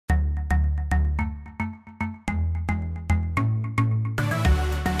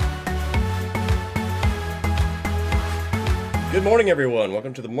Good morning, everyone.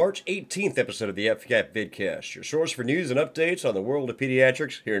 Welcome to the March 18th episode of the FCAAP Vidcast, your source for news and updates on the world of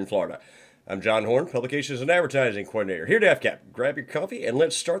pediatrics here in Florida. I'm John Horn, Publications and Advertising Coordinator, here to FCAAP. Grab your coffee and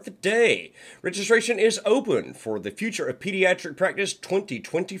let's start the day. Registration is open for the Future of Pediatric Practice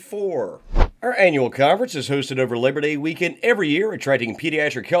 2024. Our annual conference is hosted over Labor Day weekend every year, attracting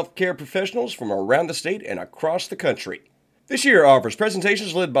pediatric healthcare professionals from around the state and across the country. This year offers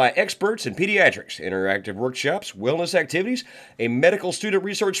presentations led by experts in pediatrics, interactive workshops, wellness activities, a medical student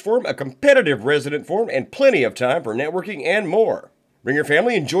research forum, a competitive resident forum, and plenty of time for networking and more. Bring your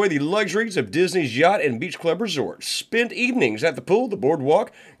family, enjoy the luxuries of Disney's Yacht and Beach Club resorts. Spend evenings at the pool, the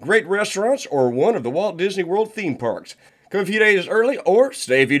boardwalk, great restaurants, or one of the Walt Disney World theme parks. Come a few days early or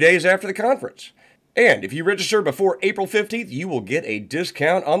stay a few days after the conference. And if you register before April 15th, you will get a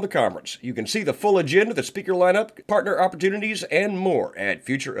discount on the conference. You can see the full agenda, the speaker lineup, partner opportunities, and more at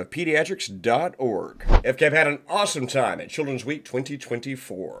futureofpediatrics.org. FCAAP had an awesome time at Children's Week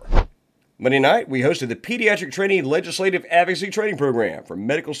 2024. Monday night, we hosted the Pediatric Training Legislative Advocacy Training Program for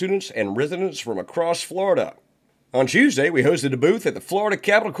medical students and residents from across Florida. On Tuesday, we hosted a booth at the Florida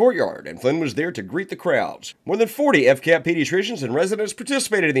Capitol Courtyard, and Flynn was there to greet the crowds. More than 40 FCAAP pediatricians and residents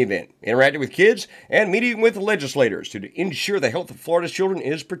participated in the event, interacted with kids, and meeting with legislators to ensure the health of Florida's children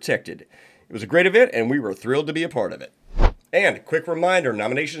is protected. It was a great event, and we were thrilled to be a part of it. And quick reminder,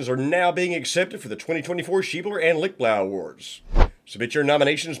 nominations are now being accepted for the 2024 Schiebler and Lichtblau Awards. Submit your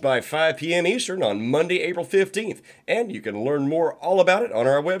nominations by 5 p.m. Eastern on Monday, April 15th, and you can learn more all about it on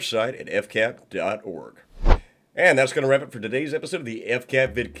our website at fcaap.org. And that's going to wrap it for today's episode of the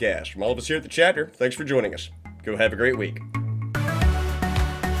FCAAP Vidcast. From all of us here at the chapter, thanks for joining us. Go have a great week.